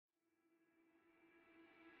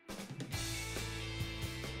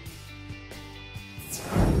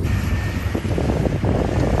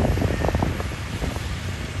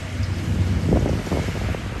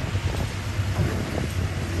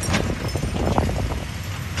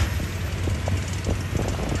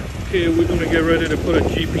Okay, we're going to get ready to put a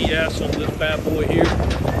GPS on this bad boy here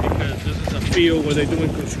because this is a field where they're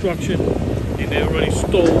doing construction and they already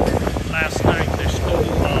stole, last night they stole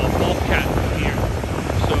Bobcat from here.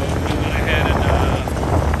 So we went ahead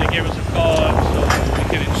and they gave us a card so we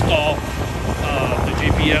can install the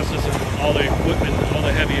GPSs and all the equipment, all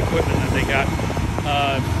the heavy equipment that they got.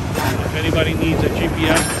 If anybody needs a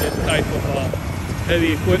GPS, this type of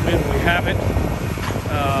heavy equipment, we have it.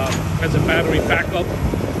 Has a battery backup.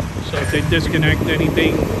 So if they disconnect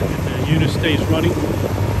anything, the unit stays running.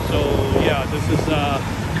 So yeah, this is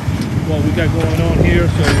what we got going on here.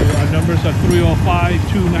 So our numbers are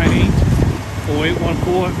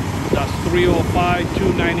 305-298-0814. That's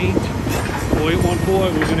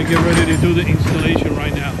 305-298-0814. We're gonna get ready to do the installation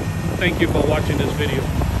right now. Thank you for watching this video.